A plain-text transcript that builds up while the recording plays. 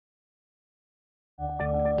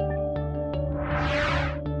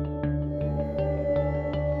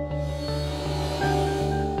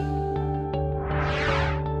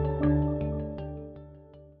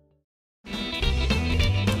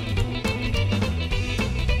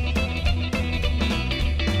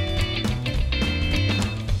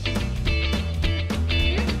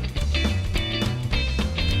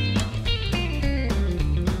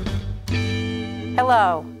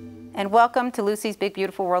Hello, and welcome to Lucy's Big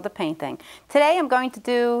Beautiful World of Painting. Today I'm going to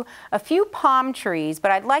do a few palm trees,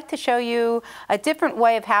 but I'd like to show you a different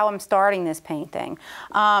way of how I'm starting this painting.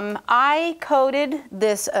 I coated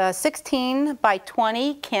this 16 by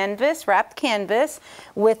 20 canvas, wrapped canvas,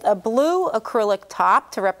 with a blue acrylic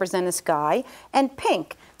top to represent the sky, and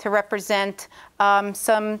pink to represent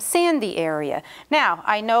some sandy area. Now,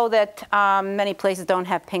 I know that many places don't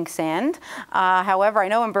have pink sand. However, I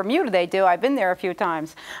know in Bermuda they do. I've been there a few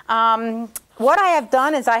times. What I have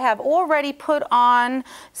done is I have already put on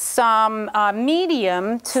some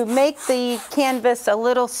medium to make the canvas a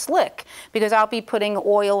little slick because I'll be putting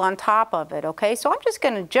oil on top of it, okay? So I'm just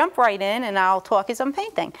gonna jump right in and I'll talk as I'm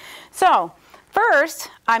painting. So, first,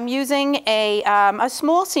 I'm using a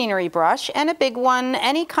small scenery brush and a big one.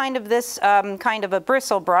 Any kind of this kind of a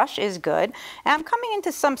bristle brush is good. And I'm coming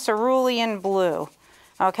into some cerulean blue,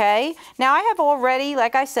 okay? Now I have already,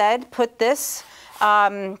 like I said, put this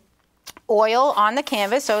oil on the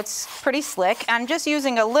canvas, so it's pretty slick. I'm just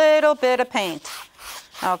using a little bit of paint.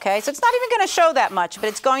 Okay, so it's not even going to show that much, but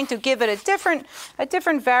it's going to give it a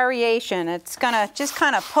different variation. It's going to just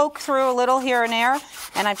kind of poke through a little here and there,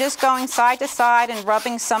 and I'm just going side to side and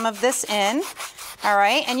rubbing some of this in. All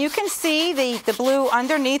right, and you can see the blue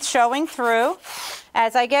underneath showing through.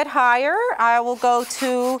 As I get higher, I will go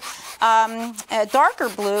to a darker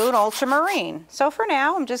blue, an ultramarine. So for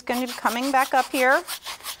now, I'm just going to be coming back up here,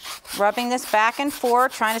 rubbing this back and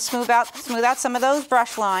forth, trying to smooth out some of those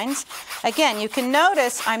brush lines. Again, you can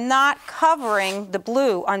notice I'm not covering the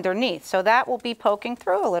blue underneath, so that will be poking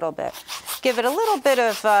through a little bit. Give it a little bit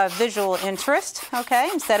of visual interest, okay,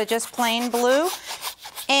 instead of just plain blue.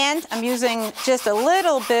 And I'm using just a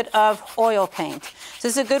little bit of oil paint. So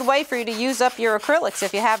this is a good way for you to use up your acrylics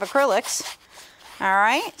if you have acrylics. All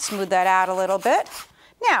right, smooth that out a little bit.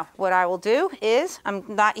 Now, what I will do is, I'm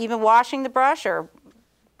not even washing the brush or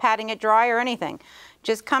patting it dry or anything.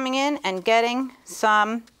 Just coming in and getting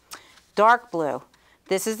some dark blue.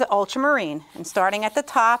 This is the ultramarine, and starting at the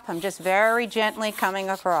top, I'm just very gently coming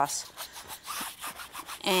across.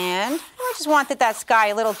 And I just wanted that sky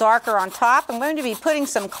a little darker on top. I'm going to be putting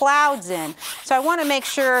some clouds in, so I want to make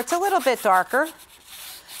sure it's a little bit darker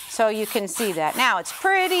so you can see that. Now, it's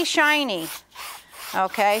pretty shiny,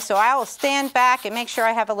 okay, so I will stand back and make sure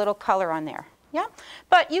I have a little color on there. Yeah,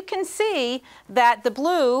 but you can see that the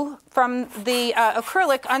blue from the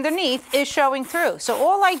acrylic underneath is showing through. So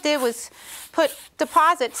all I did was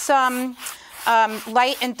deposit some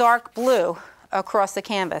light and dark blue across the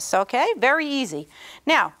canvas, okay? Very easy.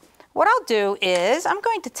 Now, what I'll do is I'm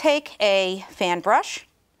going to take a fan brush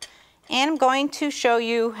and I'm going to show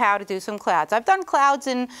you how to do some clouds. I've done clouds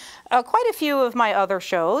in quite a few of my other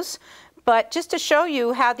shows, but just to show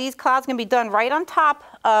you how these clouds can be done right on top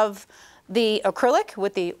of the acrylic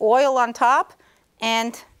with the oil on top,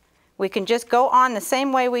 and we can just go on the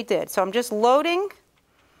same way we did. So I'm just loading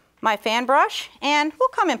my fan brush, and we'll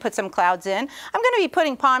come and put some clouds in. I'm going to be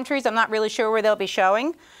putting palm trees. I'm not really sure where they'll be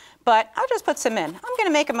showing, but I'll just put some in. I'm going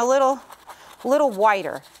to make them a little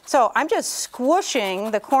whiter. So I'm just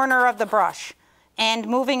squooshing the corner of the brush and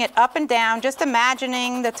moving it up and down, just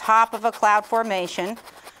imagining the top of a cloud formation,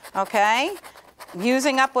 okay?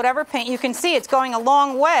 Using up whatever paint. You can see it's going a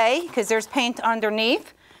long way because there's paint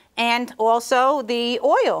underneath, and also the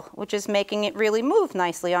oil, which is making it really move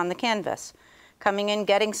nicely on the canvas. Coming in,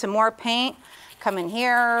 getting some more paint, come in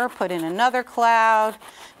here, put in another cloud,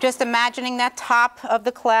 just imagining that top of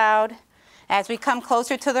the cloud. As we come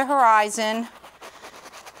closer to the horizon,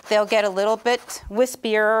 they'll get a little bit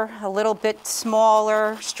wispier, a little bit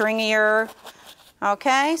smaller, stringier.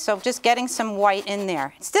 Okay, so just getting some white in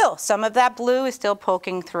there. Still, some of that blue is still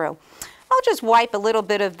poking through. I'll just wipe a little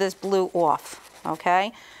bit of this blue off, okay?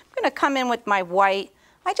 I'm gonna come in with my white.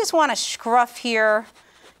 I just wanna scruff here.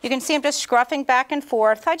 You can see I'm just scruffing back and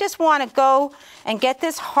forth. I just wanna go and get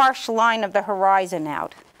this harsh line of the horizon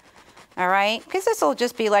out. All right, because this will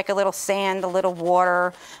just be like a little sand, a little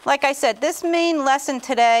water. Like I said, this main lesson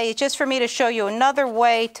today is just for me to show you another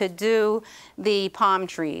way to do the palm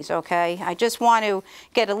trees, okay? I just want to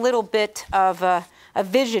get a little bit of a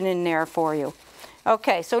vision in there for you.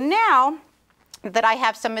 Okay, so now that I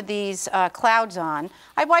have some of these clouds on,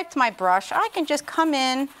 I wiped my brush. I can just come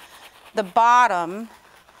in the bottom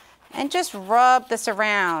and just rub this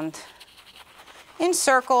around. In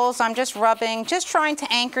circles, I'm just rubbing, just trying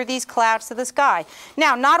to anchor these clouds to the sky.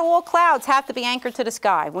 Now, not all clouds have to be anchored to the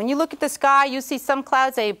sky. When you look at the sky, you see some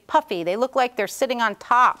clouds, they puffy. They look like they're sitting on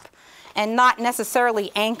top and not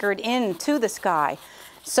necessarily anchored into the sky.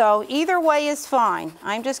 So either way is fine.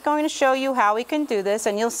 I'm just going to show you how we can do this,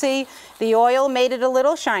 and you'll see the oil made it a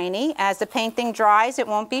little shiny. As the painting dries, it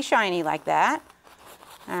won't be shiny like that.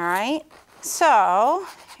 All right, so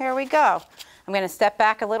here we go. I'm going to step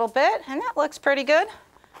back a little bit, and that looks pretty good.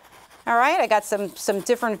 All right, I got some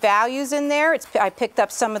different values in there. I picked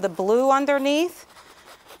up some of the blue underneath,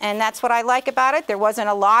 and that's what I like about it. There wasn't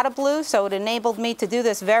a lot of blue, so it enabled me to do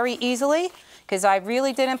this very easily because I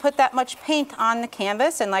really didn't put that much paint on the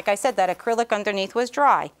canvas, and like I said, that acrylic underneath was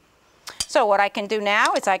dry. So what I can do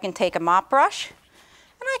now is I can take a mop brush,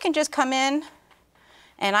 and I can just come in,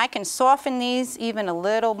 and I can soften these even a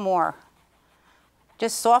little more.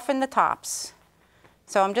 Just soften the tops.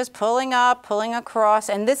 So I'm just pulling up, pulling across,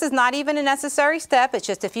 and this is not even a necessary step. It's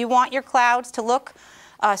just if you want your clouds to look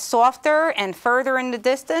softer and further in the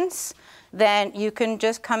distance, then you can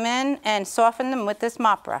just come in and soften them with this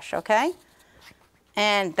mop brush, okay?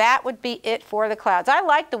 And that would be it for the clouds. I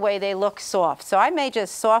like the way they look soft, so I may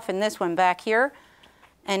just soften this one back here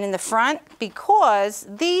and in the front because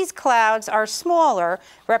these clouds are smaller,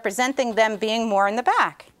 representing them being more in the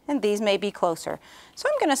back, and these may be closer. So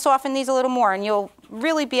I'm going to soften these a little more, and you'll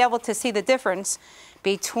really be able to see the difference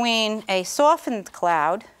between a softened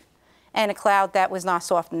cloud and a cloud that was not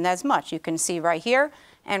softened as much. You can see right here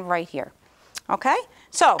and right here. Okay,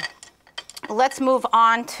 so let's move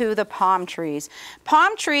on to the palm trees.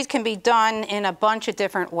 Palm trees can be done in a bunch of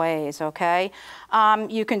different ways, okay?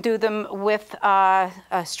 You can do them with a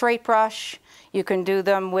straight brush. You can do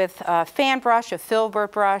them with a fan brush, a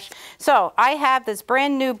filbert brush. So I have this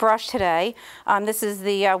brand new brush today. This is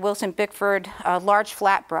the Wilson Bickford large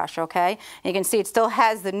flat brush, okay? And you can see it still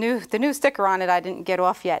has the new sticker on it I didn't get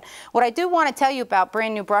off yet. What I do want to tell you about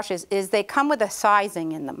brand new brushes is they come with a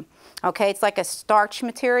sizing in them. Okay, it's like a starch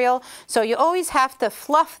material, so you always have to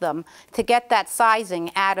fluff them to get that sizing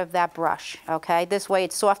out of that brush, okay? This way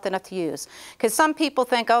it's soft enough to use. Because some people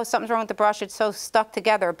think, oh, something's wrong with the brush, it's so stuck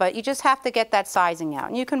together, but you just have to get that sizing out.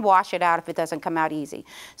 And you can wash it out if it doesn't come out easy.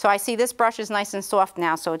 So I see this brush is nice and soft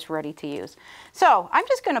now, so it's ready to use. So I'm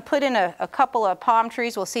just going to put in a couple of palm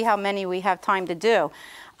trees. We'll see how many we have time to do.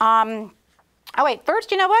 Oh wait,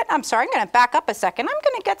 first, you know what? I'm sorry, I'm going to back up a second. I'm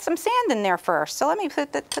going to get some sand in there first. So let me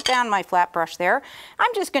put down my flat brush there.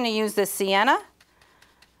 I'm just going to use this sienna,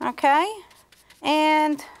 okay?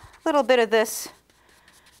 And a little bit of this.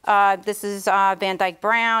 This is Van Dyke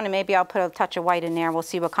Brown, and maybe I'll put a touch of white in there. We'll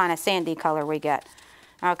see what kind of sandy color we get.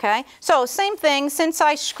 Okay, so same thing. Since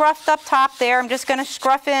I scruffed up top there, I'm just going to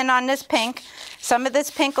scruff in on this pink. Some of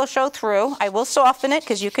this pink will show through. I will soften it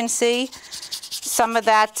because you can see some of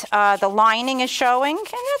that, the lining is showing, and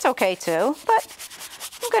that's okay too. But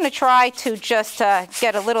I'm going to try to just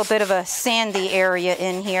get a little bit of a sandy area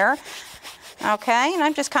in here. Okay, and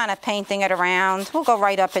I'm just kind of painting it around. We'll go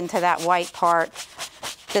right up into that white part.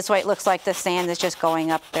 This way it looks like the sand is just going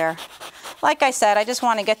up there. Like I said, I just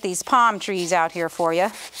want to get these palm trees out here for you.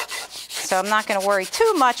 So I'm not going to worry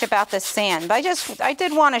too much about the sand. But I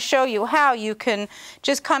did want to show you how you can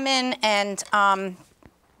just come in and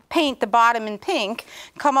paint the bottom in pink,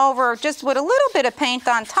 come over just with a little bit of paint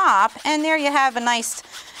on top, and there you have a nice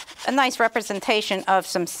representation of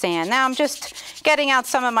some sand. Now I'm just getting out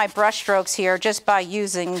some of my brush strokes here just by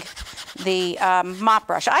using the mop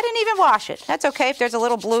brush. I didn't even wash it. That's okay if there's a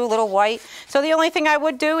little blue, a little white. So the only thing I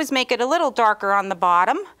would do is make it a little darker on the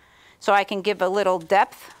bottom so I can give a little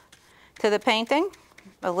depth to the painting.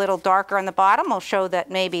 A little darker on the bottom will show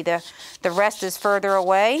that maybe the rest is further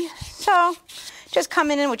away. So just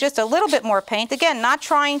coming in with just a little bit more paint. Again, not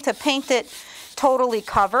trying to paint it totally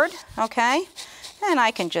covered, okay? And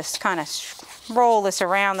I can just kind of roll this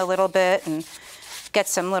around a little bit and get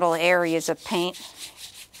some little areas of paint.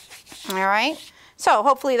 All right, so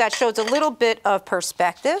hopefully that shows a little bit of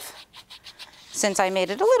perspective since I made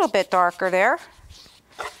it a little bit darker there.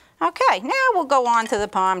 Okay, now we'll go on to the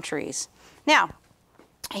palm trees. Now,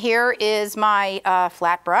 here is my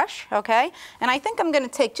flat brush, okay? And I think I'm going to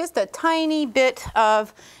take just a tiny bit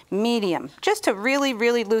of medium, just to really,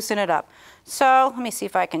 really loosen it up. So let me see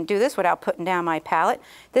if I can do this without putting down my palette.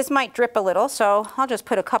 This might drip a little, so I'll just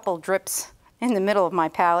put a couple drips in the middle of my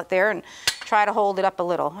palette there and try to hold it up a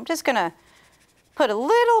little. I'm just going to put a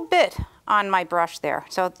little bit on my brush there.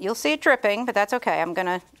 So you'll see it dripping, but that's okay.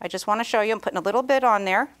 I just want to show you I'm putting a little bit on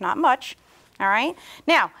there, not much. All right.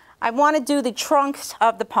 Now, I want to do the trunks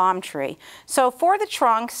of the palm tree. So for the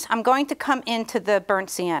trunks, I'm going to come into the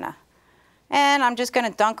burnt sienna. And I'm just going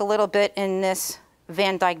to dunk a little bit in this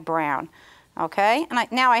Van Dyke Brown. Okay, and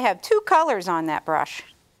now I have two colors on that brush.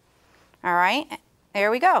 All right,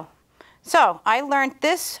 there we go. So I learned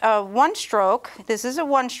this one stroke. This is a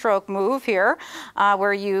one stroke move here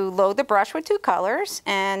where you load the brush with two colors.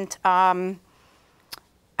 And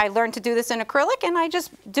I learned to do this in acrylic, and I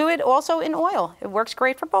just do it also in oil. It works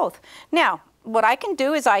great for both. Now, what I can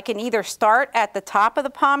do is I can either start at the top of the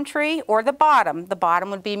palm tree or the bottom. The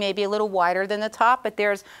bottom would be maybe a little wider than the top, but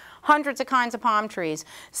there's hundreds of kinds of palm trees.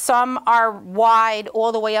 Some are wide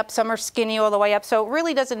all the way up, some are skinny all the way up, so it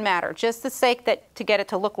really doesn't matter, just the sake that to get it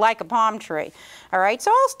to look like a palm tree. All right,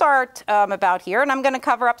 so I'll start about here, and I'm going to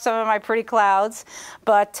cover up some of my pretty clouds,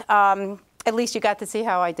 but at least you got to see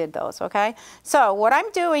how I did those, okay? So what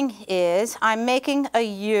I'm doing is I'm making a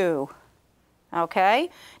U,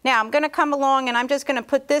 okay? Now I'm going to come along and I'm just going to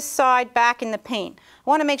put this side back in the paint. I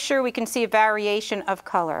want to make sure we can see a variation of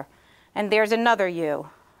color. And there's another U.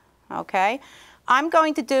 Okay, I'm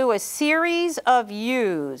going to do a series of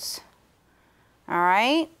U's, all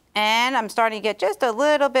right, and I'm starting to get just a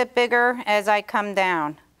little bit bigger as I come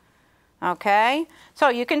down, okay, so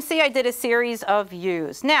you can see I did a series of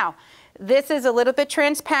U's. Now, this is a little bit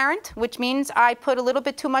transparent, which means I put a little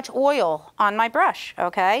bit too much oil on my brush,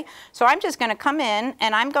 okay, so I'm just going to come in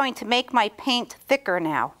and I'm going to make my paint thicker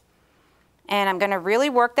now. And I'm going to really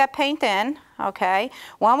work that paint in, okay?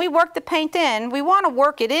 When we work the paint in, we want to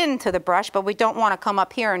work it into the brush, but we don't want to come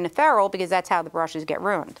up here in the ferrule because that's how the brushes get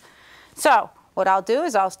ruined. So what I'll do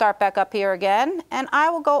is I'll start back up here again, and I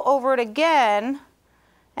will go over it again.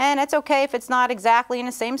 And it's okay if it's not exactly in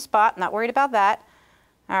the same spot, not worried about that.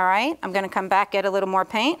 All right, I'm going to come back, get a little more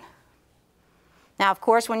paint. Now, of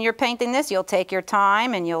course, when you're painting this, you'll take your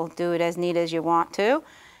time and you'll do it as neat as you want to.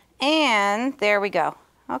 And there we go,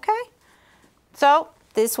 okay? So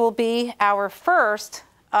this will be our first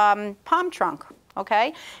palm trunk,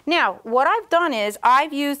 okay? Now, what I've done is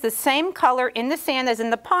I've used the same color in the sand as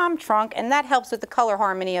in the palm trunk, and that helps with the color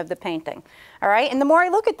harmony of the painting, all right? And the more I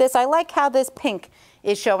look at this, I like how this pink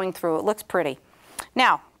is showing through. It looks pretty.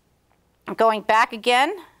 Now, I'm going back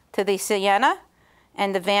again to the sienna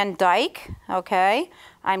and the Van Dyke, okay?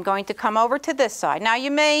 I'm going to come over to this side. Now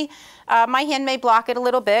you may, my hand may block it a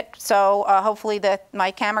little bit, so hopefully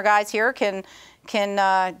my camera guys here can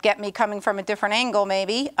get me coming from a different angle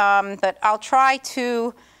maybe, but I'll try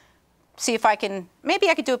to see if I can, maybe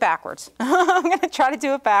I could do it backwards. I'm going to try to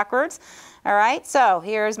do it backwards. All right, so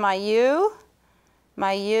here's my U,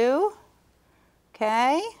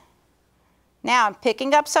 okay? Now I'm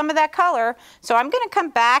picking up some of that color, so I'm going to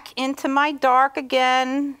come back into my dark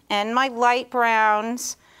again and my light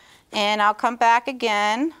browns, and I'll come back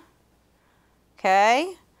again,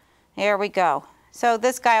 okay? Here we go. So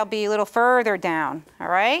this guy will be a little further down, all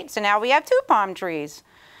right? So now we have two palm trees.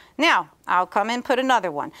 Now, I'll come and put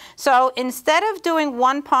another one. So instead of doing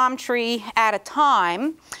one palm tree at a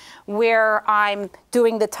time, where I'm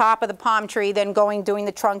doing the top of the palm tree, then doing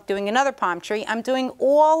the trunk, doing another palm tree, I'm doing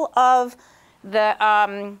all of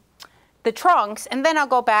the trunks, and then I'll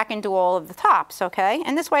go back and do all of the tops, okay?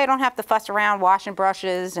 And this way I don't have to fuss around washing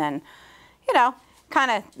brushes, and, you know,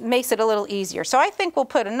 kind of makes it a little easier. So I think we'll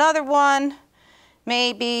put another one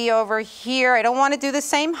maybe over here. I don't want to do the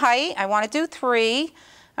same height. I want to do 3.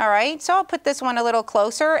 All right, so I'll put this one a little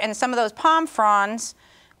closer, and some of those palm fronds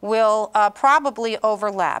will probably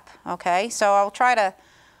overlap, okay? So I'll try to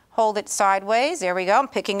hold it sideways. There we go. I'm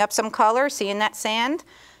picking up some color, seeing that sand.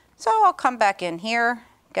 So I'll come back in here,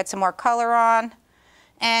 get some more color on.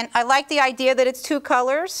 And I like the idea that it's 2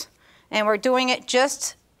 colors, and we're doing it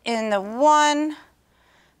just in the one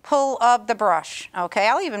pull of the brush, okay?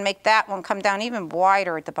 I'll even make that one come down even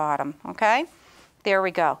wider at the bottom, okay? There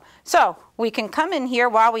we go. So we can come in here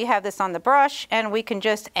while we have this on the brush, and we can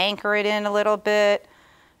just anchor it in a little bit,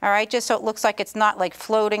 all right, just so it looks like it's not like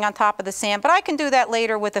floating on top of the sand, but I can do that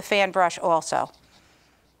later with a fan brush also,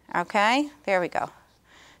 okay? There we go.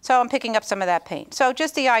 So I'm picking up some of that paint. So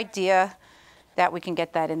just the idea that we can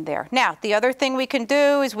get that in there. Now, the other thing we can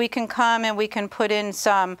do is we can come and we can put in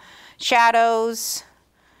some shadows,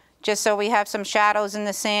 just so we have some shadows in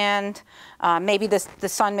the sand. Maybe the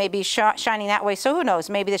sun may be shining that way, so who knows?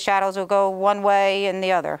 Maybe the shadows will go one way and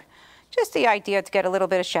the other. Just the idea to get a little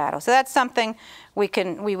bit of shadow. So that's something we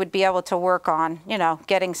would be able to work on, you know,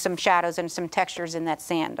 getting some shadows and some textures in that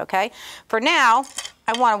sand, okay? For now,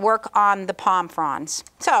 I want to work on the palm fronds.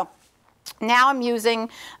 So now I'm using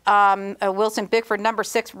a Wilson Bickford number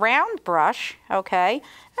 6 round brush, okay?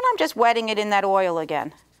 And I'm just wetting it in that oil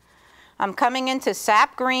again. I'm coming into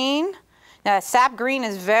sap green. Now, sap green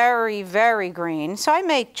is very, very green, so I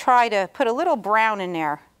may try to put a little brown in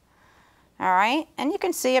there. All right, and you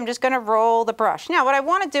can see I'm just going to roll the brush. Now, what I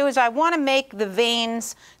want to do is I want to make the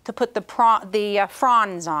veins to put the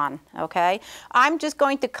fronds on, okay? I'm just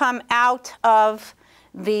going to come out of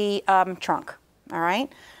the trunk, all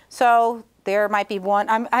right? So there might be one.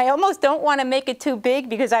 I almost don't want to make it too big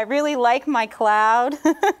because I really like my cloud.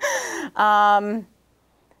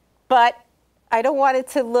 But I don't want it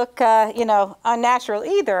to look, you know, unnatural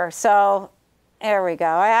either. So There we go.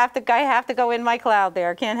 I have to go in my cloud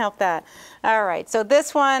there. Can't help that. All right, so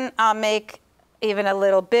this one I'll make even a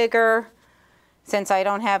little bigger since I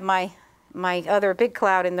don't have my other big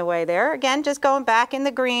cloud in the way there. Again, just going back in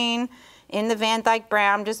the green, in the Van Dyke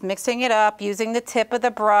brown, just mixing it up, using the tip of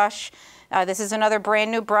the brush. This is another brand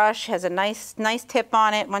new brush, has a nice tip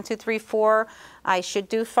on it. 1, 2, 3, 4. I should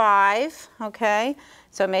do 5, okay?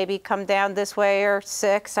 So maybe come down this way, or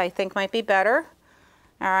 6, I think might be better.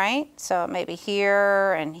 All right, so maybe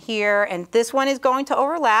here, and this one is going to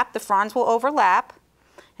overlap. The fronds will overlap,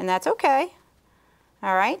 and that's okay.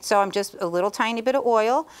 All right, so I'm just a little tiny bit of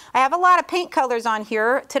oil. I have a lot of paint colors on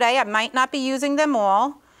here today. I might not be using them all.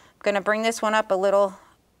 I'm gonna bring this one up a little,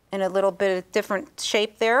 in a little bit of different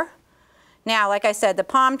shape there. Now, like I said, the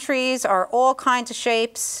palm trees are all kinds of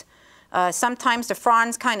shapes. Sometimes the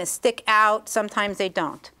fronds kind of stick out, sometimes they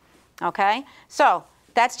don't, okay? So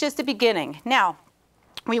that's just the beginning. Now,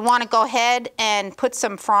 we want to go ahead and put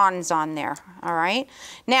some fronds on there, all right?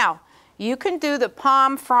 Now, you can do the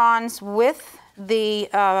palm fronds with the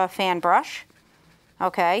fan brush,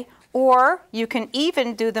 okay? Or you can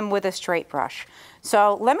even do them with a straight brush.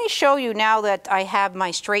 So let me show you now that I have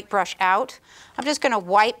my straight brush out. I'm just going to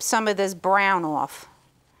wipe some of this brown off,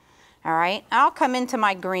 all right? I'll come into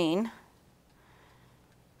my green,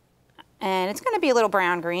 and it's going to be a little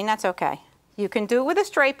brown green, that's okay. You can do it with a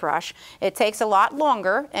straight brush. It takes a lot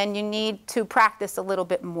longer, and you need to practice a little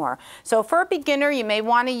bit more. So for a beginner, you may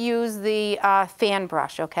want to use the fan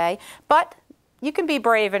brush, okay? But you can be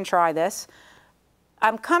brave and try this.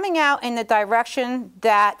 I'm coming out in the direction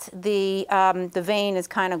that the vein is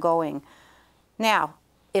kind of going. Now,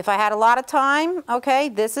 if I had a lot of time, okay,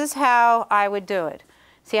 this is how I would do it.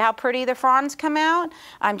 See how pretty the fronds come out?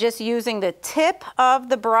 I'm just using the tip of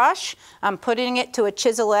the brush. I'm putting it to a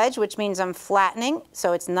chisel edge, which means I'm flattening,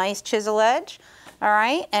 so it's nice chisel edge. All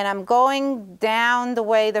right, and I'm going down the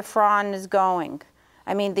way the frond is going.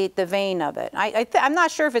 I mean the vein of it. I'm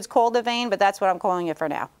not sure if it's called a vein, but that's what I'm calling it for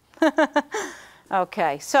now.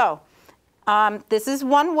 Okay, so this is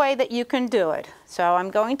one way that you can do it. So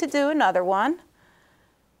I'm going to do another one.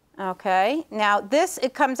 Okay, now this,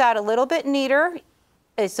 it comes out a little bit neater.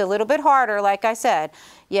 It's a little bit harder, like I said.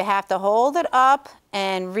 You have to hold it up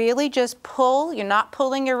and really just pull. You're not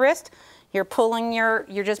pulling your wrist. You're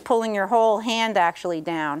just pulling your whole hand actually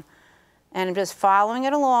down. And I'm just following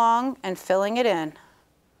it along and filling it in.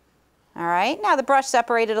 All right, now the brush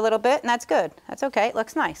separated a little bit, and that's good. That's okay, it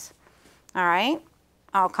looks nice. All right,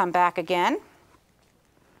 I'll come back again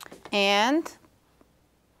and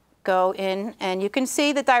go in, and you can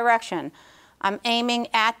see the direction. I'm aiming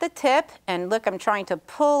at the tip, and look, I'm trying to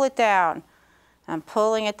pull it down. I'm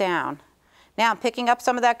pulling it down. Now I'm picking up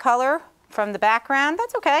some of that color from the background.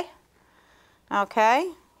 That's okay.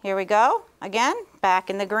 Okay, here we go. Again,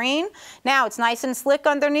 back in the green. Now it's nice and slick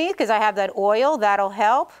underneath because I have that oil. That'll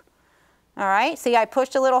help. All right, see, I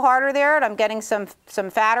pushed a little harder there, and I'm getting some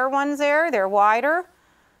fatter ones there. They're wider.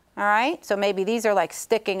 All right, so maybe these are like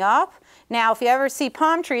sticking up. Now, if you ever see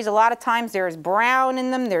palm trees, a lot of times there's brown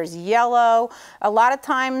in them, there's yellow. A lot of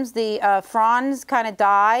times the fronds kind of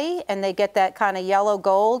die, and they get that kind of yellow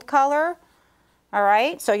gold color. All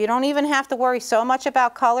right, so you don't even have to worry so much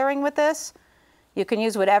about coloring with this. You can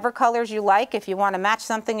use whatever colors you like if you want to match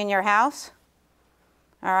something in your house.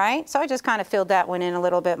 All right, so I just kind of filled that one in a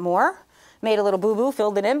little bit more. Made a little boo-boo,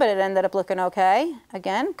 filled it in, but it ended up looking okay.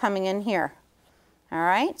 Again, coming in here. All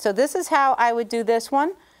right, so this is how I would do this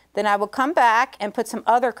one. Then I will come back and put some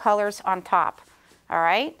other colors on top. All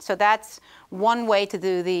right, so that's one way to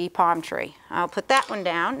do the palm tree. I'll put that one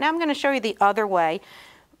down. Now I'm going to show you the other way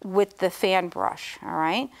with the fan brush. All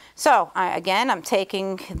right, so again, I'm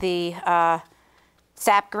taking the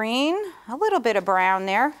sap green, a little bit of brown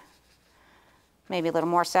there, maybe a little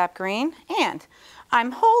more sap green, and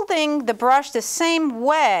I'm holding the brush the same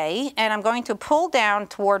way, and I'm going to pull down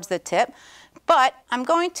towards the tip. But I'm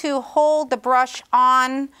going to hold the brush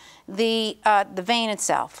on the vein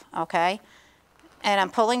itself, okay? And I'm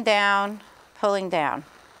pulling down,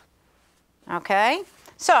 okay?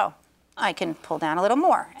 So I can pull down a little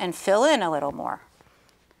more and fill in a little more.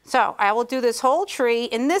 So I will do this whole tree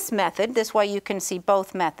in this method. This way you can see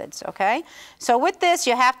both methods, okay? So with this,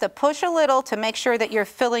 you have to push a little to make sure that you're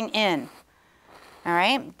filling in, all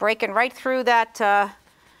right? Breaking right through that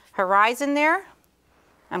horizon there.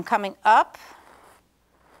 I'm coming up.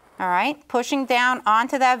 All right, pushing down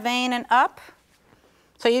onto that vein and up.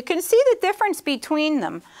 So you can see the difference between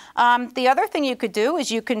them. The other thing you could do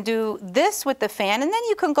is you can do this with the fan, and then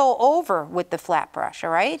you can go over with the flat brush,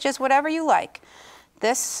 all right? Just whatever you like.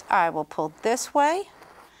 This, I will pull this way,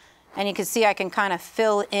 and you can see I can kind of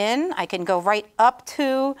fill in. I can go right up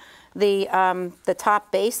to the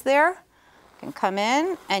top base there. I can come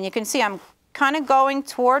in, and you can see I'm kind of going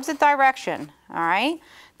towards the direction, all right?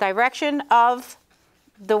 Direction of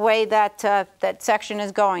the way that that section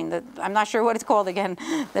is going. I'm not sure what it's called again,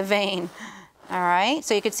 the vein. All right,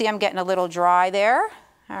 so you can see I'm getting a little dry there,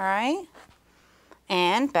 all right?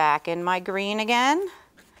 And back in my green again.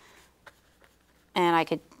 And I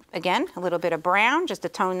could, again, a little bit of brown just to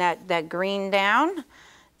tone that green down.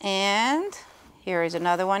 And here is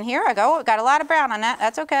another one here. I got a lot of brown on that,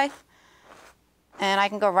 that's okay. And I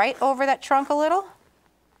can go right over that trunk a little.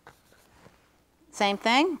 Same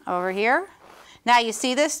thing over here. Now you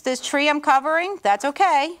see this tree I'm covering? That's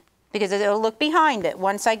okay, because it'll look behind it.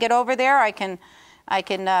 Once I get over there, I can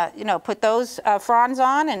you know, put those fronds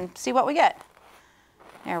on and see what we get.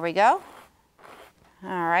 There we go.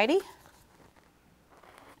 All righty.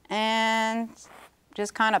 And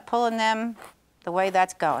just kind of pulling them the way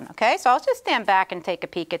that's going, okay? So I'll just stand back and take a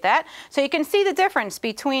peek at that so you can see the difference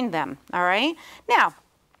between them, all right? Now,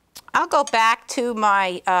 I'll go back to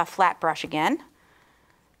my flat brush again.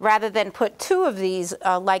 Rather than put two of these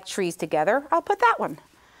like trees together, I'll put that one.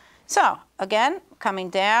 So, again, coming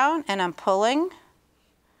down and I'm pulling,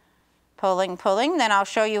 pulling, pulling. Then I'll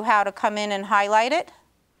show you how to come in and highlight it.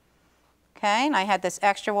 Okay, and I had this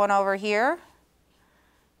extra one over here.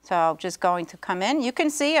 So I'm just going to come in. You can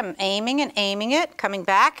see I'm aiming and aiming it, coming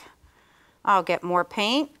back. I'll get more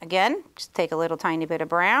paint. Again, just take a little tiny bit of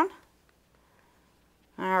brown.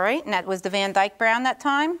 All right, and that was the Van Dyke brown that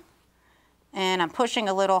time. And I'm pushing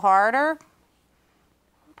a little harder,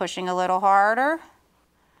 pushing a little harder.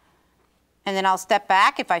 And then I'll step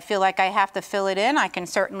back. If I feel like I have to fill it in, I can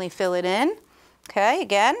certainly fill it in. Okay,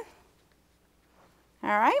 again. All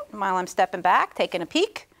right, while I'm stepping back, taking a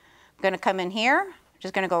peek, I'm gonna come in here.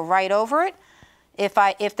 Just going to go right over it. If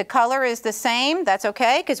the color is the same, that's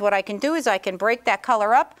okay, because what I can do is I can break that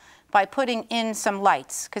color up by putting in some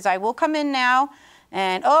lights, because I will come in now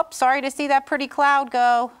and, oh, sorry to see that pretty cloud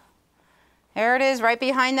go. There it is, right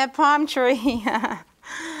behind that palm tree.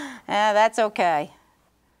 That's okay.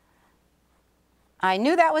 I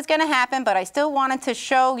knew that was going to happen, but I still wanted to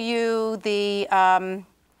show you the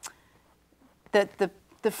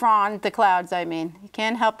frond, the clouds, I mean. You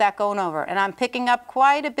can't help that going over. And I'm picking up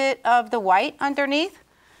quite a bit of the white underneath.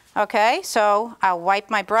 Okay, so I'll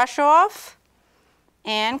wipe my brush off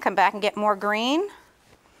and come back and get more green.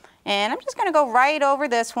 And I'm just going to go right over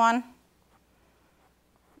this one.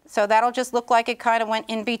 So that'll just look like it kind of went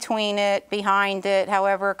in between it, behind it,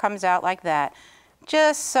 however it comes out like that.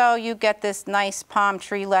 Just so you get this nice palm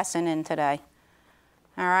tree lesson in today.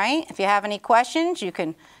 All right, if you have any questions, you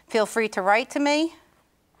can feel free to write to me.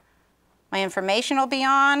 My information will be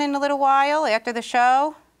on in a little while after the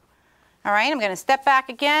show. All right, I'm going to step back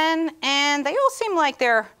again, and they all seem like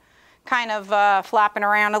they're kind of flopping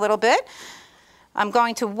around a little bit. I'm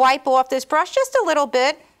going to wipe off this brush just a little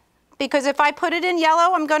bit, because if I put it in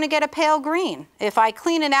yellow, I'm going to get a pale green. If I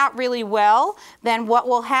clean it out really well, then what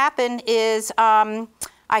will happen is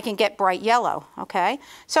I can get bright yellow, okay?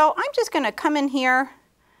 So I'm just going to come in here,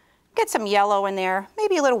 get some yellow in there,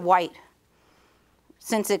 maybe a little white,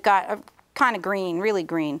 since it got kind of green, really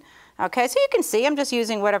green. Okay, so you can see I'm just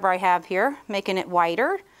using whatever I have here, making it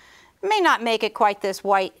whiter. May not make it quite this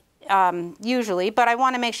white usually, but I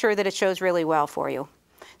want to make sure that it shows really well for you.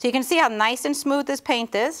 So you can see how nice and smooth this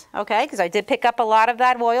paint is, okay, because I did pick up a lot of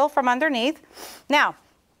that oil from underneath. Now,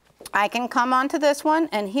 I can come onto this one,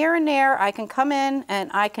 and here and there I can come in and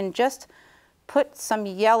I can just put some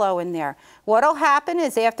yellow in there. What'll happen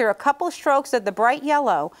is after a couple strokes of the bright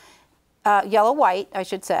yellow, yellow-white, I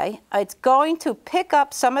should say, it's going to pick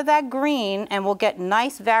up some of that green and we'll get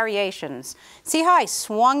nice variations. See how I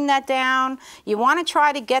swung that down? You want to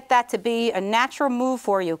try to get that to be a natural move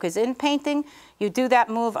for you, because in painting, you do that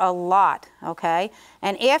move a lot, okay?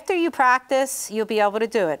 And after you practice, you'll be able to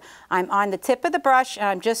do it. I'm on the tip of the brush and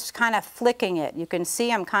I'm just kind of flicking it. You can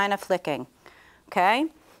see I'm kind of flicking, okay?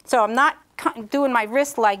 So I'm not doing my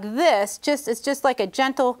wrist like this, it's just like a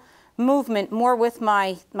gentle movement, more with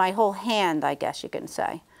my whole hand, I guess you can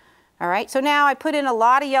say. All right, so now I put in a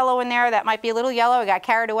lot of yellow in there. That might be a little yellow. I got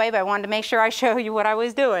carried away, but I wanted to make sure I show you what I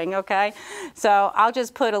was doing, okay? So I'll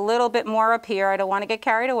just put a little bit more up here. I don't want to get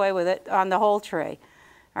carried away with it on the whole tree.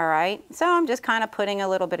 All right, so I'm just kind of putting a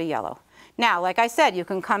little bit of yellow. Now, like I said, you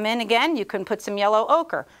can come in again, you can put some yellow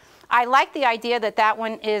ochre. I like the idea that that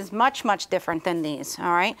one is much, much different than these,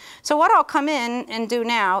 all right? So what I'll come in and do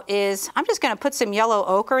now is I'm just going to put some yellow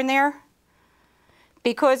ochre in there,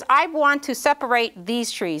 because I want to separate these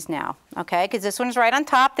trees now, okay? Because this one's right on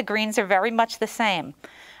top. The greens are very much the same,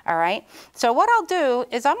 all right? So what I'll do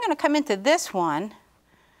is I'm going to come into this one,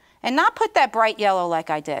 and not put that bright yellow like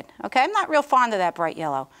I did. Okay, I'm not real fond of that bright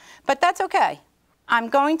yellow, but that's okay. I'm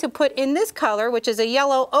going to put in this color, which is a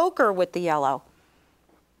yellow ochre with the yellow.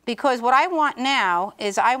 Because what I want now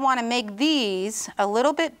is I want to make these a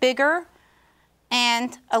little bit bigger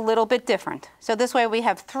and a little bit different. So this way we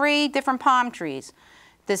have 3 different palm trees.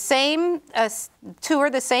 The same, 2 are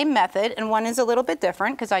the same method, and 1 is a little bit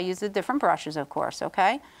different because I use the different brushes, of course,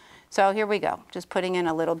 okay? So here we go. Just putting in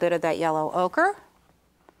a little bit of that yellow ochre.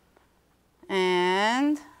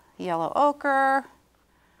 And yellow ochre.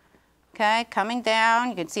 Okay, coming down.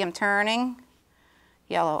 You can see I'm turning.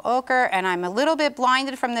 Yellow ochre, and I'm a little bit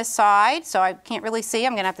blinded from this side, so I can't really see.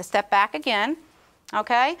 I'm going to have to step back again.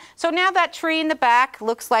 Okay, so now that tree in the back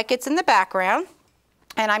looks like it's in the background,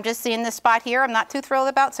 and I'm just seeing this spot here I'm not too thrilled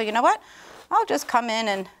about, so you know what? I'll just come in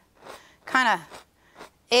and kind of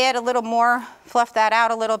add a little more, fluff that out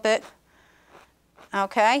a little bit.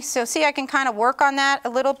 Okay, so see, I can kind of work on that a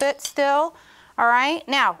little bit still. All right,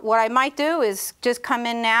 now what I might do is just come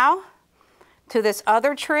in now to this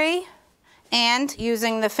other tree, and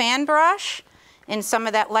using the fan brush in some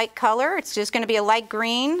of that light color, it's just going to be a light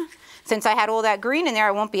green. Since I had all that green in there,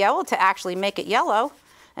 I won't be able to actually make it yellow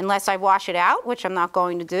unless I wash it out, which I'm not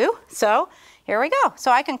going to do. So here we go.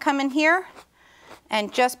 So I can come in here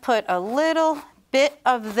and just put a little bit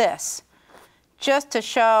of this just to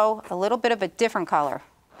show a little bit of a different color.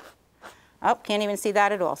 Oh, can't even see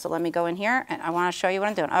that at all. So let me go in here and I want to show you what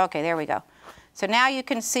I'm doing. Okay, there we go. So now you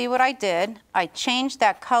can see what I did. I changed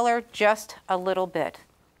that color just a little bit.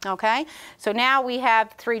 Okay, so now we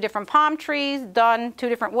have 3 different palm trees done 2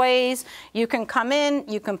 different ways. You can come in,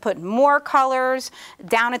 you can put more colors.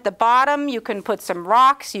 Down at the bottom, you can put some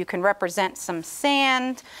rocks, you can represent some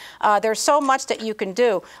sand. There's so much that you can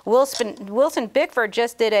do. Wilson Bickford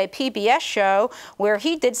just did a PBS show where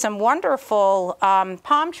he did some wonderful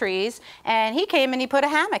palm trees, and he came and he put a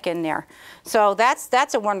hammock in there. So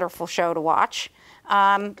that's a wonderful show to watch.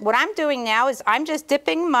 What I'm doing now is I'm just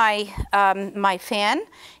dipping my, my fan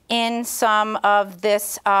in some of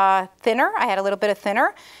this thinner. I had a little bit of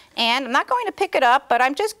thinner, and I'm not going to pick it up, but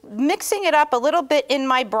I'm just mixing it up a little bit in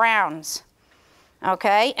my browns.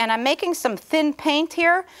 Okay, and I'm making some thin paint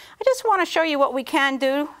here. I just want to show you what we can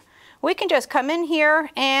do. We can just come in here,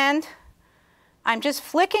 and I'm just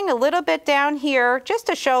flicking a little bit down here just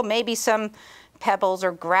to show maybe some pebbles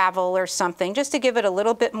or gravel or something, just to give it a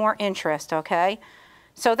little bit more interest, okay?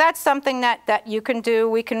 So that's something that you can do.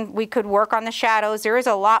 We could work on the shadows. There is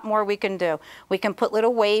a lot more we can do. We can put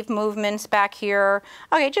little wave movements back here.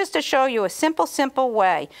 Okay, just to show you a simple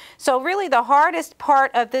way. So really the hardest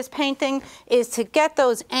part of this painting is to get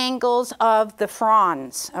those angles of the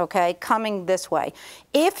fronds, okay, coming this way.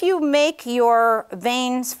 If you make your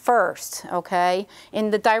veins first, okay,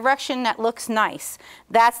 in the direction that looks nice,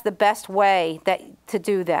 that's the best way to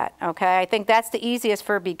do that, okay? I think that's the easiest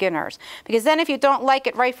for beginners. Because then if you don't like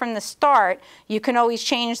it right from the start, you can always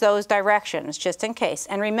change those directions just in case.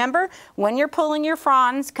 And remember, when you're pulling your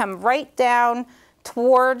fronds, come right down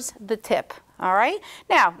towards the tip. All right.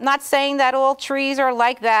 Now, not saying that all trees are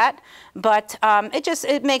like that, but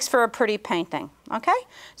it makes for a pretty painting. Okay.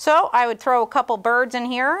 So I would throw a couple birds in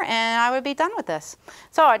here and I would be done with this.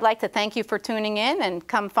 So I'd like to thank you for tuning in and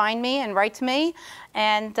come find me and write to me.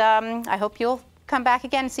 And I hope you'll come back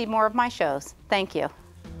again and see more of my shows. Thank you.